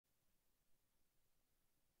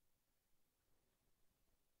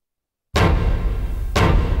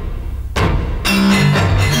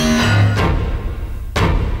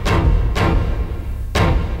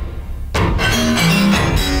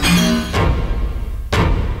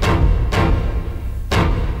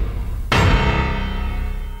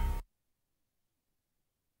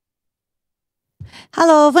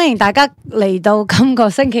Hello， 歡迎大家嚟到今個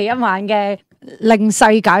星期一晚嘅令世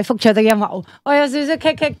界覆出的陰謀。我有少少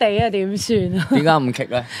棘棘地啊，點算啊？點解咁棘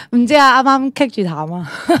咧？唔知啊，啱啱棘住痰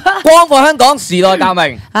啊！光復香港，時代革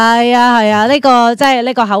命。係啊，呢個即係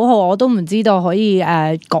呢個口號，我都唔知道可以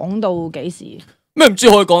講到幾時。咩唔知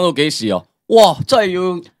可以講到幾時啊？哇！真係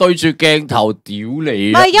要對住鏡頭屌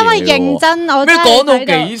你！唔係因為認真，我咩講到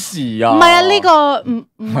幾時啊？唔係啊，呢個唔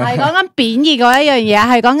係講緊貶義嗰一樣嘢，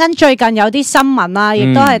係講緊最近有啲新聞啦，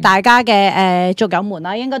亦都係大家嘅族友們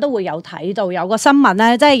啦，應該都會有睇到有個新聞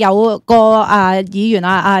咧，即係有個議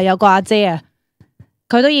員有個阿姐啊，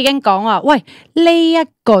佢都已經講話，喂，呢一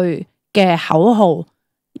句嘅口號，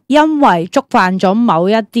因為觸犯咗某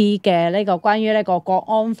一啲嘅呢個關於呢個國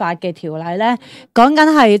安法嘅條例咧，講緊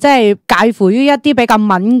係即係介乎於一啲比較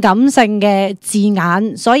敏感性嘅字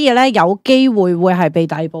眼，所以咧有機會會係被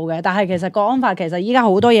逮捕嘅。但係其實國安法其實依家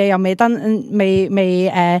好多嘢又未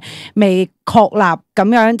確立咁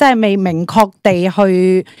樣，即係未明確地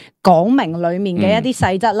去講明裡面嘅一啲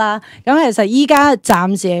細則啦。咁其實依家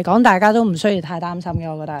暫時嚟講，大家都唔需要太擔心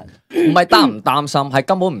嘅，我覺得。唔係擔唔擔心，係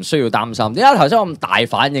根本唔需要擔心。點解頭先我咁大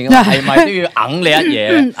反應？係咪都要揞你一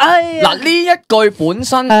嘢？嗱，呢一句本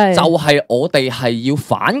身就係我哋係要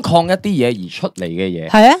反抗一啲嘢而出嚟嘅嘢。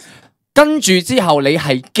係啊，跟住之後你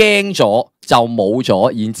係驚咗就冇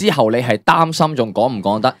咗，然之後你係擔心仲講唔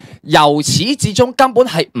講得？由始至終根本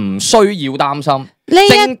係唔需要擔心，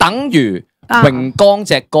正等於榮光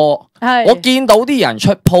隻歌。我見到啲人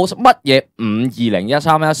出 post 乜嘢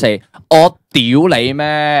5201314，我屌你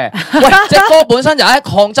咩？喂，隻歌本身就喺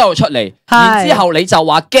廣州度出嚟，然之後你就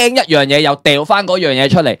話驚一樣嘢，又掉翻嗰樣嘢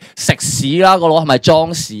出嚟，食屎啦！個佬係咪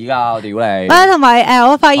裝屎噶？我屌你！同埋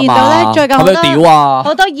我發現到咧，最近好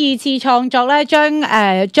多二次創作咧，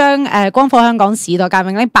將光復香港時代革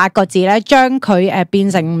命呢8個字咧，將佢變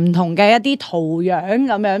成唔同嘅一啲圖樣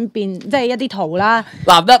咁樣變，即係一啲圖啦。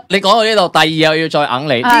嗱，得你講到呢度，第二又要再揞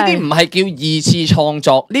你，呢啲唔係叫二次創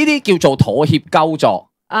作，呢啲叫做妥協鳩作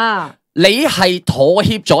啊！你係妥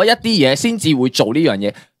協咗一啲嘢先至會做呢樣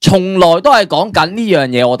嘢，從來都係講緊呢樣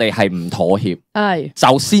嘢，我哋係唔妥協，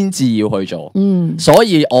就先至要去做。所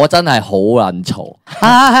以我真係好撚嘈。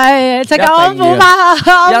係，即刻安撫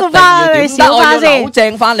翻，你小花先，好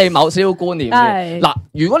正翻你某少少觀念先。嗱，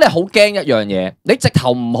如果你好驚一樣嘢，你直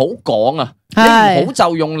頭唔好講啊！你唔好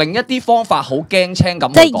就用另一啲方法好驚青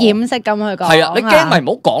咁，即係掩飾咁去講。係啊，你驚咪唔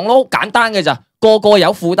好講咯，好簡單嘅咋。個個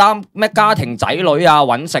有負擔，咩家庭仔女啊，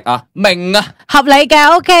揾食啊，明啊，合理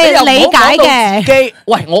嘅 ，OK，理解嘅。自己，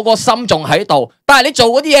喂，我個心仲喺度，但係你做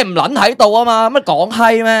嗰啲嘢唔撚喺度啊嘛，乜講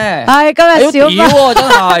閪咩？係今日小屌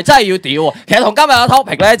喎，真係要屌。其實同今日嘅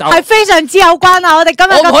topic 咧就係非常之有關啊！我哋今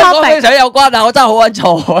日個 topic 非常有關啊！我真係好撚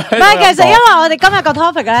嘈。唔係，其實因為我哋今日個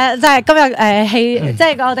topic 咧，即係今日即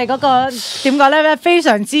係我哋嗰個點講咧，非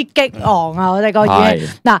常之激昂啊！我哋個語氣。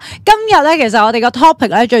嗱，今日咧，其實我哋個 topic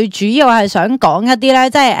咧，最主要係想講一啲咧，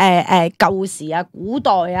即係舊時啊、古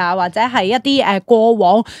代啊，或者係一啲過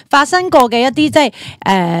往發生過嘅一啲即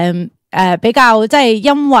係比較即係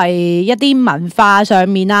因為一啲文化上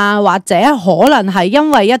面啊，或者可能係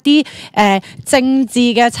因為一啲政治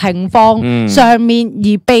嘅情況上面而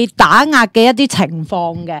被打壓嘅一啲情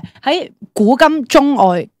況嘅，喺古今中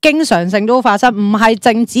外經常性都發生，唔係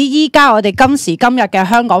淨止依家我哋今時今日嘅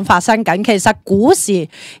香港發生緊，其實古時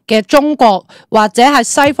嘅中國或者係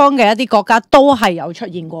西方嘅一啲國家都係有出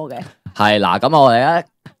現過嘅。係嗱，咁我哋咧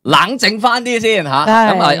冷靜翻啲先吓，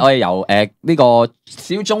咁我哋由呢個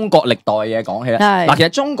小中國歷代嘢講起啦。嗱，其實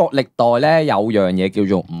中國歷代咧有樣嘢叫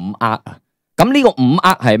做5厄啊。咁呢個5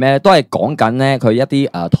厄係咩？都係講緊咧佢一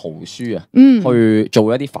啲圖書啊，去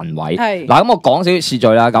做一啲焚毀。嗱，咁我講少少次序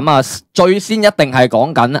啦。咁啊，最先一定係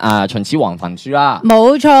講緊秦始皇焚書啦，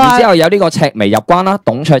冇錯。然之後有呢個赤眉入關啦、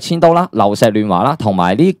董卓遷都啦、劉石亂華啦，同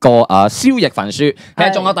埋呢個蕭翼焚書。其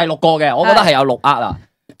實仲有第6個嘅，我覺得係有6厄啦，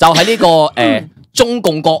就係呢個中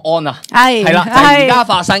共國安啊，係啦，就係而家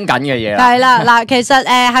發生緊嘅嘢啦。係啦，嗱，其實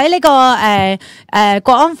喺呢個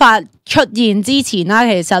國安法出現之前啦，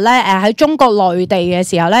其實咧喺中國內地嘅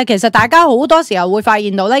時候咧，其實大家好多時候會發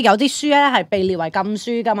現到咧，有啲書咧係被列為禁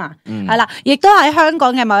書噶嘛，係啦，亦都喺香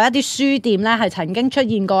港嘅某一啲書店咧係曾經出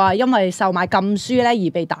現過啊，因為售賣禁書咧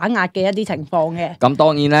而被打壓嘅一啲情況嘅。咁當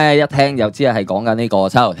然咧，一聽就知係講緊呢個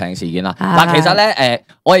抽油艇事件啦。嗱，其實咧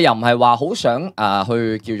我哋又唔係話好想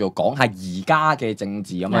去叫做講下而家嘅政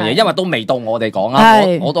治咁嘅嘢，因為都未到我哋講啦，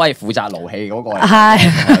我都係負責勞氣嗰個嚟。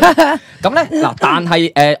係咁咧嗱，但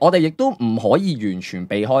係我哋亦都唔可以完全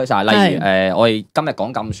避開晒。例如我哋今日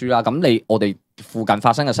講禁書啦，咁我哋附近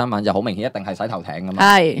發生嘅新聞就好明顯，一定係洗頭艇噶嘛。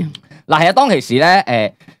係嗱，其實當其時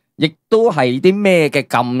咧，亦都係啲咩嘅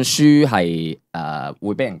禁書係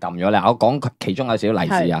會俾人禁咗咧？我講其中有少少例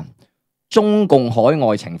子啊。中共海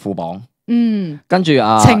外情婦榜。跟住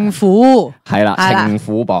情婦係啦，情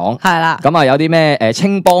婦榜係啦。咁啊有啲咩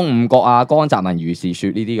青幫誤國啊，江澤民如是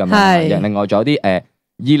說呢啲咁樣。另外仲有啲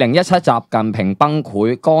2017習近平崩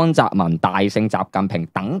潰，江澤民大勝習近平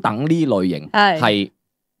等等呢類型係。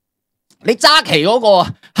你揸旗嗰個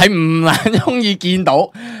係唔難中意見到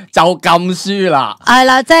就咁輸啦，係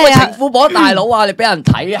啦，即係情婦榜大佬啊，你俾人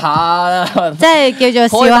睇下，即係叫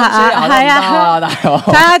做笑下，係啊，大佬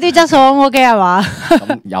睇下啲質素 O K 係嘛？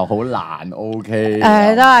咁又好難 O K，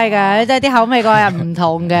 都係嘅，即係啲口味個人唔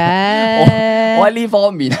同嘅。我喺呢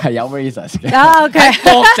方面係有 racist 嘅，喺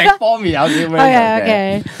國籍方面有啲 racist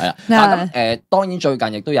嘅，係啦。咁當然最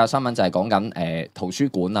近亦都有新聞就係講緊圖書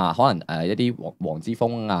館啊，可能一啲黃之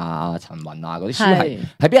鋒啊、陳雲啊嗰啲書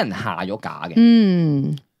係俾人下咗架嘅。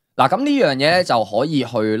嗱，咁呢樣嘢咧就可以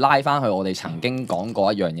去拉翻去我哋曾經講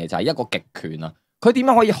過一樣嘢，就係一個極權啊。佢點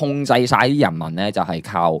樣可以控制晒啲人民咧？就係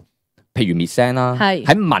靠譬如滅聲啦，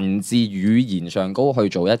喺文字語言上高去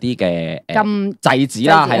做一啲嘅制止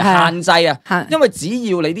啦，係限制啊。因為只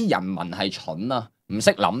要你啲人民係蠢啊，唔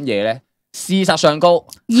識諗嘢咧。事實上高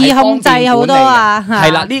易控制好多啊，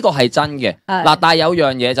係啦，呢個係真嘅。嗱，但係有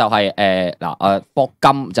樣嘢就係霍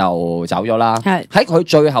金就走咗啦。喺佢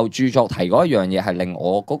最後著作提過一樣嘢，係令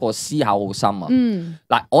我嗰個思考好深啊。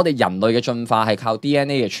嗱，我哋人類嘅進化係靠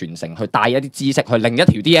DNA 嘅傳承去帶一啲知識去另一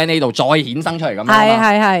條 DNA 度再衍生出嚟咁樣啦。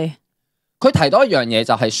係。佢提到一樣嘢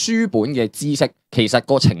就係書本嘅知識，其實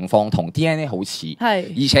個情況同 DNA 好似，而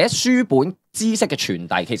且書本知識嘅傳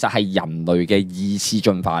遞其實係人類嘅二次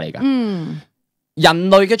進化嚟㗎。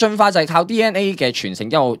人類嘅進化就係靠 DNA 嘅傳承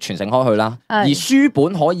一路傳承開去啦，而書本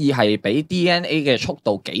可以係比 DNA 嘅速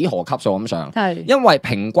度幾何級數咁上，因為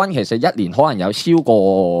平均其實一年可能有超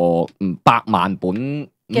過100萬本。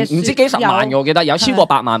唔知幾十萬嘅，我記得有超過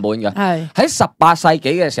100萬本嘅。喺18世紀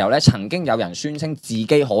嘅時候咧，曾經有人宣稱自己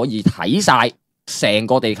可以睇晒成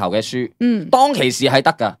個地球嘅書。當其時係得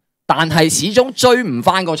㗎，但係始終追唔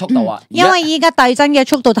翻個速度啊。因為依家遞增嘅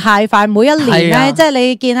速度太快，每一年咧，即係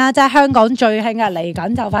你見啦，即係香港最興嘅嚟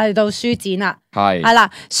緊就快到書展啦。係啦，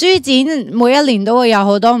書展每一年都會有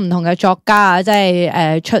好多唔同嘅作家啊，即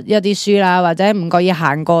係出一啲書啦，或者唔覺意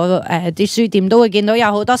行過啲書店都會見到有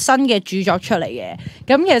好多新嘅著作出嚟嘅。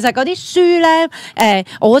咁其實嗰啲書咧，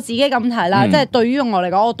我自己咁睇啦，即係對於我嚟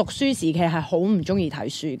講，我讀書時期係好唔中意睇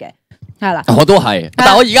書嘅。係啦，我都係，但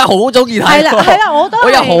係我而家好中意睇。係啦，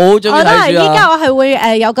我又好中意睇書。依家我係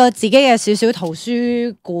會有個自己嘅少少圖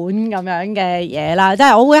書館咁樣嘅嘢啦，即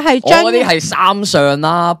係我會係將嗰啲係三上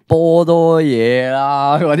啦、波多嘢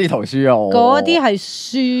啦嗰啲圖書啊，嗰啲係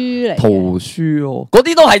書嚟，圖書咯，嗰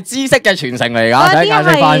啲都係知識嘅傳承嚟㗎。睇解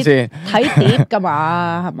釋翻先，睇碟㗎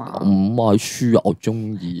嘛，係嘛？唔係書啊，我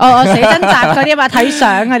中意。死真集嗰啲嘛，睇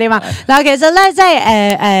相嗰啲嘛。嗱，其實咧，即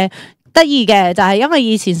係得意嘅就係因為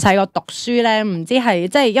以前細個讀書咧，唔知係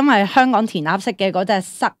即係因為香港填鴨式嘅嗰隻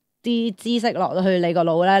塞啲知識落去你個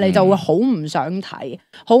腦咧，你就會好唔想睇，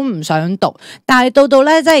好唔想讀。但係到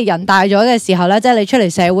咧即係人大咗嘅時候咧，即係你出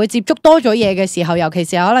嚟社會接觸多咗嘢嘅時候，尤其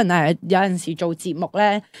是可能係有陣時做節目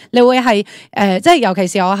咧，你會係即係尤其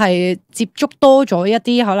是我係接觸多咗一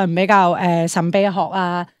啲可能比較神秘學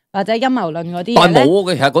啊或者陰謀論嗰啲。但係冇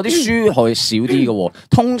嘅，其實嗰啲書係少啲嘅喎，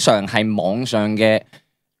通常係網上嘅。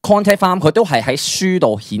content 翻佢都係喺書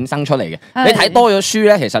度衍生出嚟嘅。你睇多咗書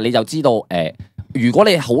咧，其實你就知道如果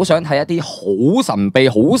你好想睇一啲好神秘學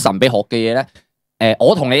嘅嘢咧，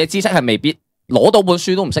我同你嘅知識係未必攞到本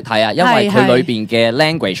書都唔識睇啊，因為佢裏邊嘅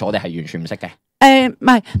language 我哋係完全唔識嘅。唔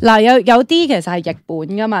係嗱，有啲其實係譯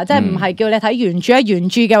本噶嘛，即係唔係叫你睇原著啊？原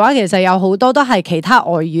著嘅話，其實有好多都係其他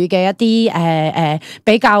外語嘅一啲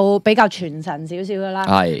比較傳神少少噶啦，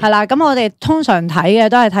係啦。咁我哋通常睇嘅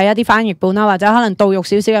都係睇一啲翻譯本啦，或者可能盜譯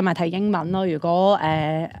少少嘅咪睇英文咯。如果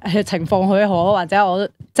情況許可，或者我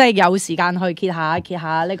即係有時間去揭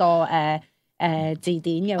下呢個字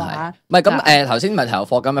典嘅話，唔係咁頭先咪提到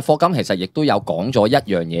霍金，霍金其實亦都有講咗一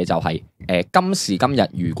樣嘢，就係今時今日，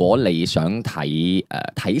如果你想睇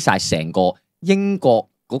晒成個英國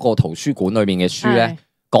嗰個圖書館裏面嘅書咧，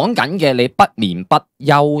講緊嘅你不眠不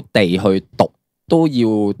休地去讀，都要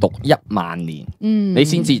讀1萬年，你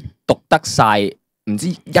先至讀得晒唔知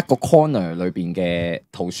一個 corner 裏邊嘅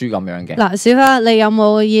圖書咁樣嘅。嗱，小花，你有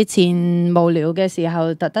冇以前無聊嘅時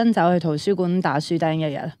候特登走去圖書館打書釘一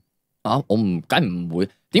日？我梗唔會，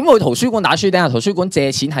點會圖書館打書釘啊？圖書館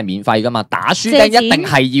借錢係免費噶嘛，打書釘一定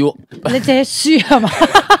係要你借書係嘛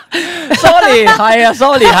？Sorry， 係啊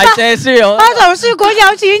 ，Sorry 係借書。圖書館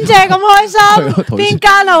有錢借咁開心，邊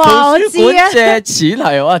間啊？話我知啊。圖書館借錢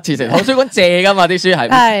係我自成，圖書館借噶嘛啲書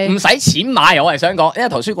係唔使錢買，我係想講，因為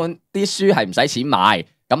圖書館啲書係唔使錢買。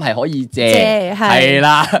咁係可以借，係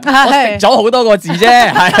啦，我食咗好多個字啫，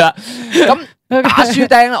係啦。咁打書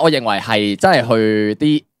釘咧，我認為係真係去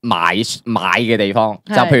啲買嘅地方，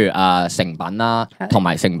就譬如成品啦，同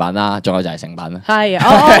埋成品啦，仲有就係成品啦。係，我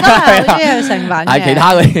都係好中意去成品嘅。係其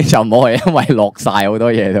他嗰啲就唔好去，因為落晒好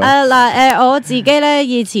多嘢都。我自己咧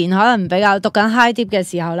以前可能比較讀緊 high dip 嘅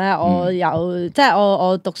時候咧，我有即係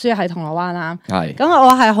我讀書喺銅鑼灣啦。係。咁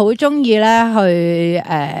我係好中意咧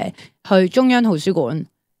去中央圖書館。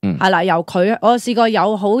係啦，由佢我試過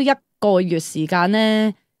有好1個月時間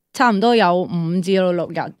咧。差唔多有5至6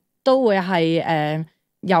日都會係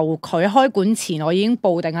由佢開館前，我已經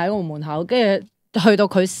報定喺個門口，跟住去到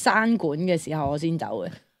佢閂館嘅時候，我先走嘅。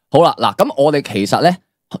好啦，嗱，咁我哋其實咧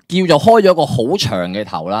叫做開咗個好長嘅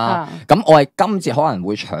頭啦。咁我係今次可能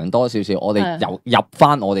會長多少少，我哋入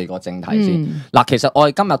翻我哋個正題先。嗱，其實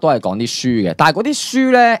我哋今日都係講啲書嘅，但係嗰啲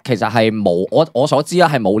書咧，其實係冇我所知啦，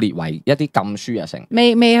係冇列為一啲禁書啊成。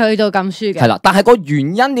未去到禁書嘅。係啦，但係個原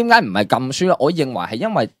因點解唔係禁書咧？我認為係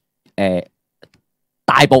因為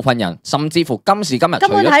大部分人甚至乎今時今日根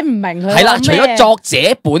本睇唔明佢係啦，除咗作者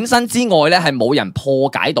本身之外咧，係冇人破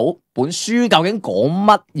解到本書究竟講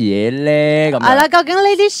乜嘢咧。咁係啦，究竟呢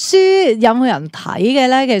啲書有冇人睇嘅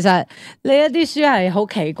咧？其實呢一啲書係好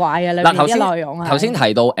奇怪嘅，裏面啲內容啊。頭先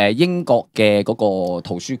提到英國嘅嗰個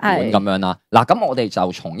圖書館咁樣啦。嗱，咁我哋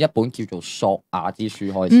就從一本叫做《索亞之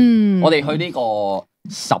書》開始。我哋去呢個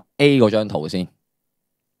10A 嗰張圖先。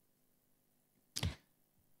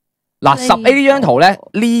嗱，10A 呢張圖咧，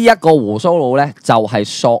呢一個鬍鬚佬咧就係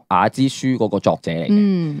索亞之書嗰個作者嚟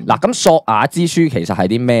嘅。嗱，咁索亞之書其實係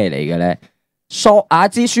啲咩嚟嘅咧？索亞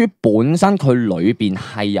之書本身佢裏邊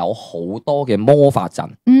係有好多嘅魔法陣，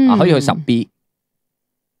可以去10B。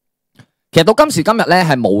其實到今時今日咧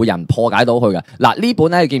係冇人破解到佢嘅。嗱，呢本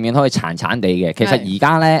咧你見唔見可以殘殘地嘅？其實而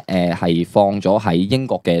家咧係放咗喺英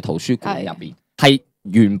國嘅圖書館入邊，係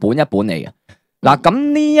原本一本嚟嘅。嗱，咁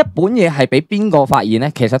呢一本嘢係俾邊個發現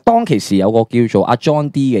咧？其實當其時有個叫做阿 John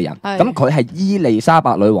D 嘅人，咁佢係伊麗莎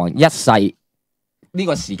白女王一世呢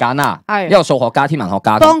個時間啦，一個數學家、天文學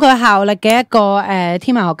家，幫佢效力嘅一個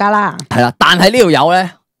天文學家啦。係啦，但係呢條友咧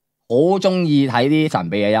好中意睇啲神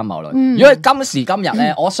秘嘅陰謀論。如果係今時今日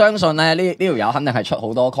咧，我相信咧呢條友肯定係出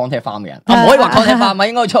好多 content farm 嘅人，唔可以話 content farm，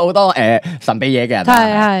應該出好多神秘嘢嘅人，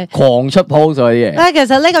係狂出 post 嗰啲嘢。其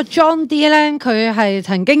實呢個 John D 咧，佢係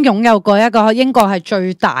曾經擁有過一個英國係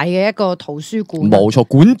最大嘅一個圖書館，冇錯，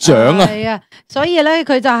館長啊。係啊，所以咧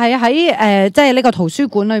佢就係喺即係呢個圖書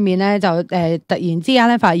館裏面咧，就突然之間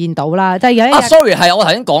咧發現到啦，即係有一日sorry， 係我頭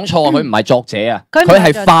先講錯，佢唔係作者啊，佢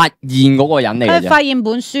係發現嗰個人嚟嘅。佢發現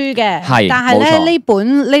本書嘅。係，但係咧呢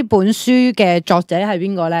本書嘅作者係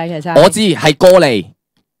邊個咧？其實我知係歌利，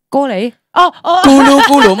咕嚕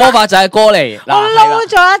咕嚕魔法就係歌利。我撈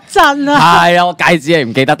咗一陣啊！係啊，我戒指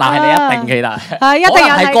你唔記得，但係你一定記得，係一定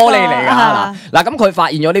係歌利嚟噶。嗱，咁佢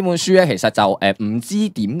發現咗呢本書咧，其實就唔知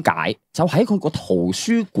點解就喺佢個圖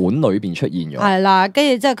書館裏邊出現咗。係啦，跟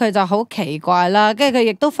住之後佢就好奇怪啦，跟住佢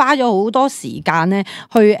亦都花咗好多時間咧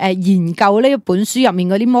去研究呢一本書入面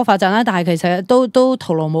嗰啲魔法陣啦，但係其實都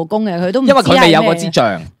徒勞無功嘅，佢都唔知係咩。因為佢未有個支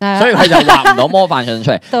杖，所以佢就畫唔到魔法陣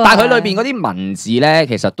出嚟。但係佢裏邊嗰啲文字咧，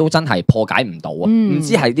其實都真係破解唔到啊，唔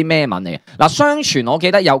知係啲咩文嚟嘅。嗱，相傳我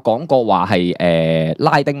記得有講過話係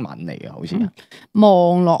拉丁文嚟嘅，好似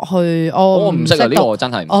望落去我唔識啊，呢個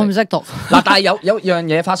真係我唔識讀。嗱，但係有樣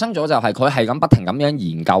嘢發生咗，就係佢係咁不停咁樣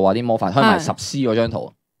研究啊啲魔法，開埋10C 嗰張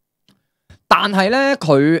圖。但係咧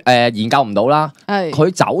佢研究唔到啦，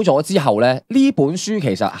佢走咗之後咧，呢本書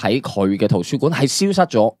其實喺佢嘅圖書館係消失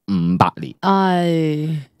咗500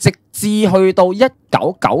年，直至去到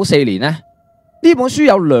1994年咧。呢本書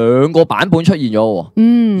有2個版本出現咗，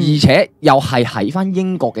而且又係喺翻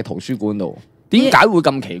英國嘅圖書館度，點解會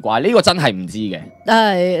咁奇怪？呢個真係唔知嘅。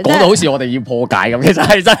講到好似我哋要破解咁，其實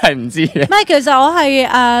係真係唔知嘅。其實我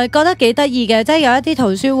係覺得幾得意嘅，即係有一啲圖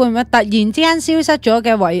書會唔會突然之間消失咗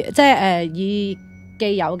嘅即係以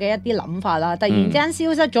既有嘅一啲諗法啦，突然之間消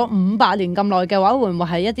失咗500年咁耐嘅話，會唔會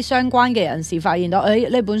係一啲相關嘅人士發現到？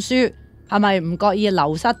呢本書係咪唔覺意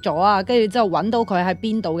流失咗啊？跟住之後揾到佢喺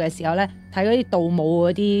邊度嘅時候咧？睇嗰啲盜墓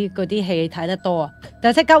嗰啲戲睇得多啊，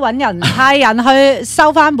就即刻揾人派人去收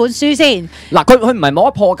翻本書先。嗱，佢唔係冇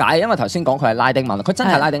得破解，因為頭先講佢係拉丁文，佢真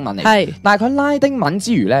係拉丁文嚟。係，但係佢拉丁文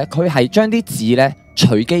之餘咧，佢係將啲字咧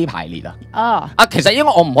隨機排列啊。其實因為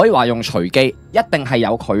我唔可以話用隨機，一定係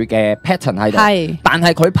有佢嘅 pattern 喺度。係，但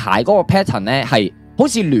係佢排嗰個 pattern 咧係。好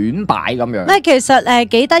似亂擺咁樣。其實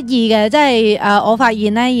幾得意嘅，即係我發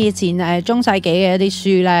現咧，以前中世紀嘅一啲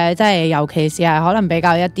書咧，即係尤其是係可能比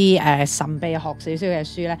較一啲神秘學少少嘅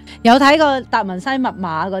書咧，有睇過達文西密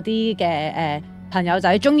碼嗰啲嘅朋友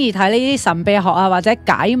仔，中意睇呢啲神秘學啊或者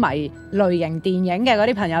解謎類型電影嘅嗰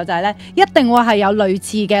啲朋友仔咧，一定會係有類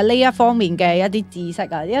似嘅呢一方面嘅一啲知識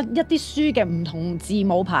啊，一啲書嘅唔同字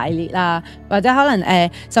母排列啊，或者可能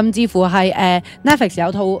甚至乎係Netflix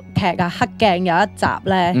有套劇啊，黑鏡有一集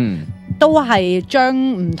咧。都係將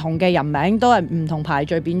唔同嘅人名都係唔同排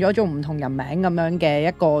序變咗做唔同人名咁樣嘅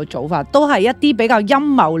一個做法，都係一啲比較陰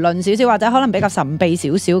謀論少少或者可能比較神秘少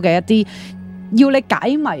少嘅一啲要你解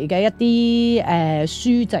謎嘅一啲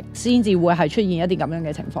書籍，先至會係出現一啲咁樣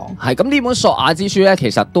嘅情況。係咁呢本索亞之書咧，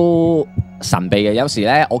其實都神秘嘅。有時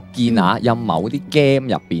咧，我見有某啲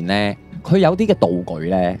game 入邊咧，佢有啲嘅道具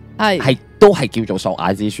咧係都係叫做索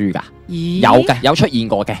亞之書㗎。有嘅，有出現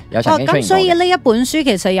過嘅，有曾經出現過嘅。咁所以呢一本書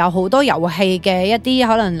其實有好多遊戲嘅一啲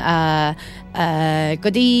可能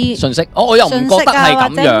嗰啲信息，我又唔覺得係咁樣。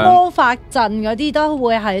或者魔法陣嗰啲都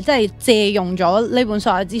會係即係借用咗呢本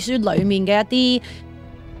索亞之書裡面嘅一啲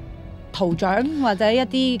圖像或者一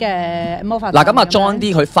啲嘅魔法陣。嗱咁啊，John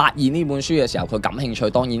D 佢發現呢本書嘅時候，佢感興趣，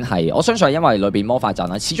當然係我相信係因為裏邊魔法陣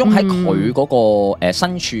啦。始終喺佢嗰個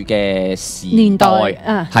身處嘅時年代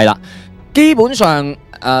係啦。基本上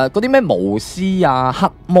嗰啲咩巫師啊、黑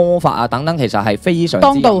魔法啊等等，其實係非常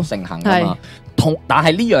之盛行噶嘛。但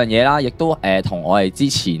係呢樣嘢啦，亦都同我哋之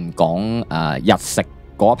前講日食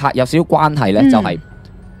嗰 part 有少少關係咧，就係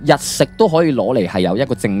日食都可以攞嚟係有一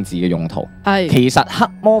個政治嘅用途。其實黑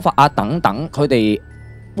魔法啊等等，佢哋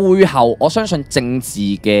背後我相信政治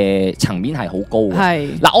嘅層面係好高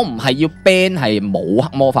嘅。嗱，我唔係要 ban 係冇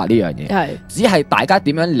黑魔法呢樣嘢，只係大家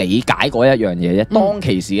點樣理解嗰一樣嘢啫。當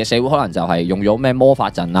其時嘅社會可能就係用咗咩魔法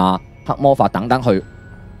陣啊、黑魔法等等去，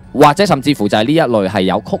或者甚至乎就係呢一類係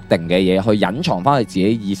有曲定嘅嘢去隱藏翻佢自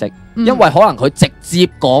己意識，因為可能佢直接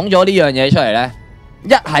講咗呢樣嘢出嚟呢，一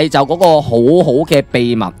係就嗰個好好嘅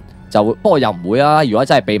秘密就會，不過又唔會啊。如果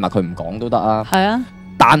真係秘密，佢唔講都得啊。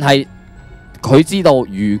但係佢知道，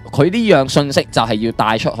佢呢樣信息就係要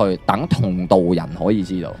帶出去，等同道人可以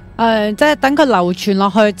知道。即係等佢流傳落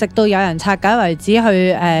去，直到有人拆解為止，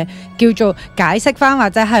去叫做解釋翻，或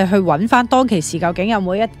者係去揾翻當其時究竟有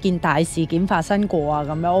冇一件大事件發生過啊？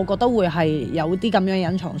咁樣，我覺得會係有啲咁樣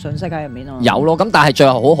隱藏信息喺入面咯。有咯，咁但係最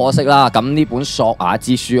後好可惜啦。咁呢本索亞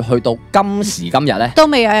之書去到今時今日咧，都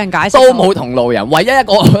未有人解釋，都冇同路人。唯一一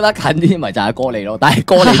個我覺得近啲咪就係哥利咯。但係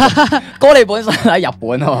哥利本身喺日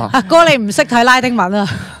本啊嘛。哥利唔識睇拉丁文啊。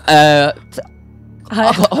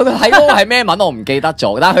佢睇嗰個係咩文我唔記得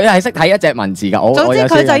咗，但係佢係識睇一隻文字㗎。總之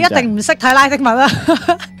佢就一定唔識睇拉丁文啦。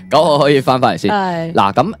咁我可以翻返嚟先。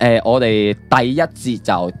嗱咁我哋第一節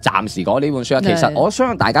就暫時講呢本書啦。其實我相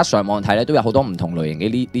信大家上網睇咧都有好多唔同類型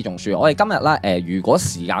嘅呢種書。我哋今日咧如果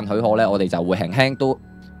時間許可咧，我哋就會輕輕都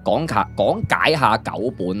講解下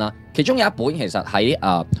9本啦。其中有一本其實喺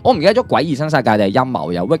我唔記得咗詭異新世界定係陰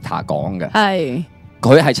謀，由 Victor 講嘅。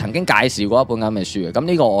佢係曾經介紹過一本咁嘅書嘅。咁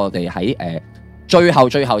呢個我哋喺最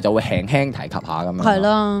後就會輕輕提及下咁樣。係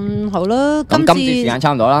啦，好啦，咁今次時間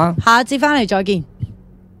差唔多啦，下一節翻嚟再見。